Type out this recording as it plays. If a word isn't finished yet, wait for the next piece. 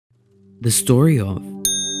The story of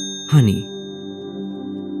honey.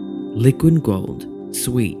 Liquid gold,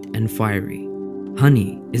 sweet and fiery,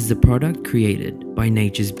 honey is the product created by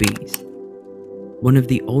nature's bees. One of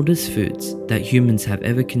the oldest foods that humans have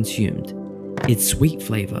ever consumed, its sweet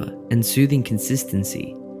flavor and soothing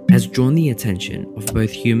consistency has drawn the attention of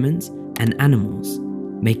both humans and animals,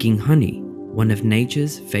 making honey one of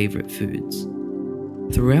nature's favorite foods.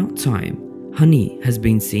 Throughout time, honey has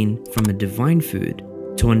been seen from a divine food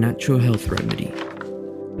to a natural health remedy.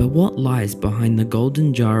 But what lies behind the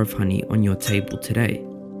golden jar of honey on your table today?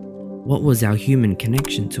 What was our human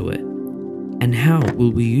connection to it? And how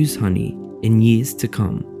will we use honey in years to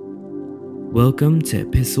come? Welcome to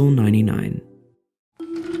Epstl99.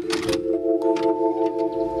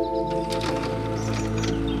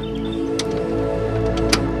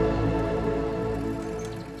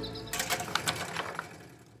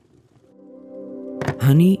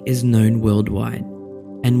 Honey is known worldwide,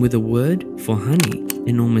 and with a word for honey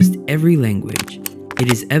in almost every language,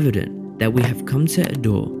 it is evident that we have come to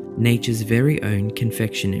adore nature's very own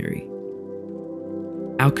confectionery.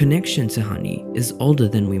 Our connection to honey is older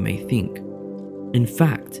than we may think. In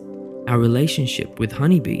fact, our relationship with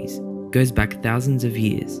honeybees goes back thousands of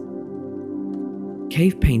years.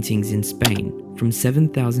 Cave paintings in Spain from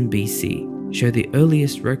 7000 BC show the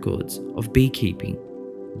earliest records of beekeeping.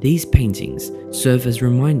 These paintings serve as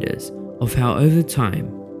reminders of how over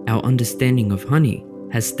time our understanding of honey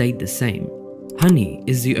has stayed the same. Honey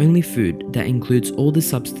is the only food that includes all the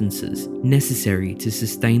substances necessary to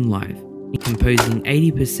sustain life, composing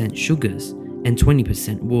 80% sugars and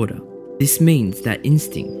 20% water. This means that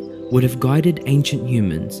instinct would have guided ancient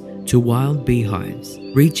humans to wild beehives,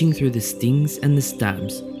 reaching through the stings and the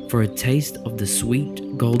stabs for a taste of the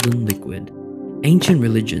sweet golden liquid. Ancient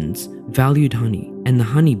religions valued honey and the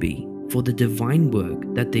honeybee for the divine work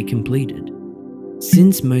that they completed.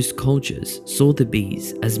 Since most cultures saw the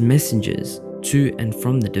bees as messengers to and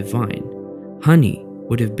from the divine, honey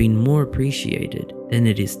would have been more appreciated than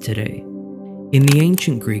it is today. In the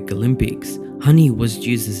ancient Greek Olympics, honey was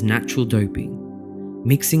used as natural doping.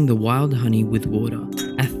 Mixing the wild honey with water,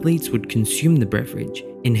 athletes would consume the beverage,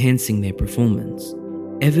 enhancing their performance.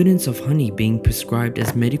 Evidence of honey being prescribed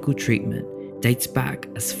as medical treatment dates back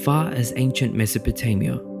as far as ancient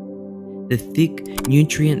Mesopotamia. The thick,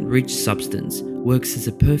 nutrient-rich substance works as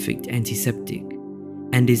a perfect antiseptic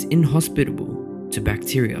and is inhospitable to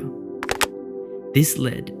bacteria. This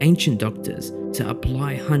led ancient doctors to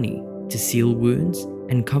apply honey to seal wounds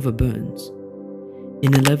and cover burns.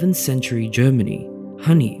 In 11th century Germany,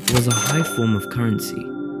 honey was a high form of currency.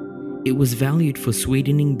 It was valued for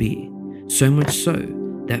sweetening beer, so much so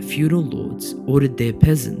that feudal lords ordered their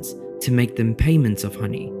peasants to make them payments of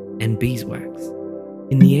honey and beeswax.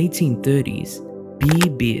 In the 1830s, bee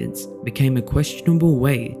beards became a questionable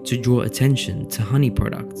way to draw attention to honey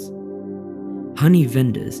products. Honey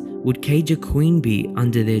vendors would cage a queen bee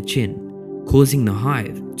under their chin, causing the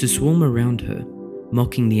hive to swarm around her,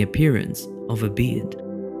 mocking the appearance of a beard.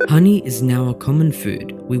 Honey is now a common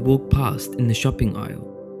food we walk past in the shopping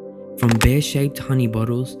aisle. From bear-shaped honey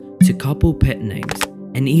bottles to couple pet names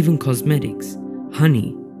and even cosmetics,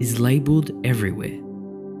 honey is labeled everywhere.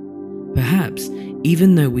 Perhaps,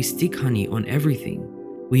 even though we stick honey on everything,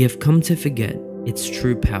 we have come to forget its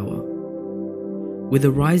true power. With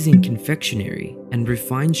a rise in confectionery and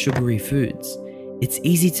refined sugary foods, it's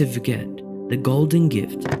easy to forget the golden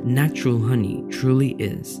gift natural honey truly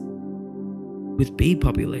is. With bee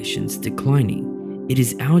populations declining, it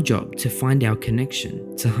is our job to find our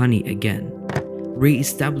connection to honey again,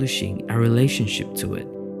 re-establishing our relationship to it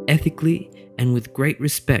ethically and with great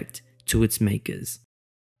respect to its makers.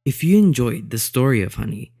 If you enjoyed the story of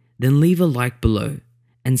honey, then leave a like below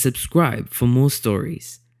and subscribe for more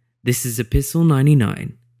stories. This is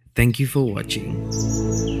Epstl99. Thank you for watching.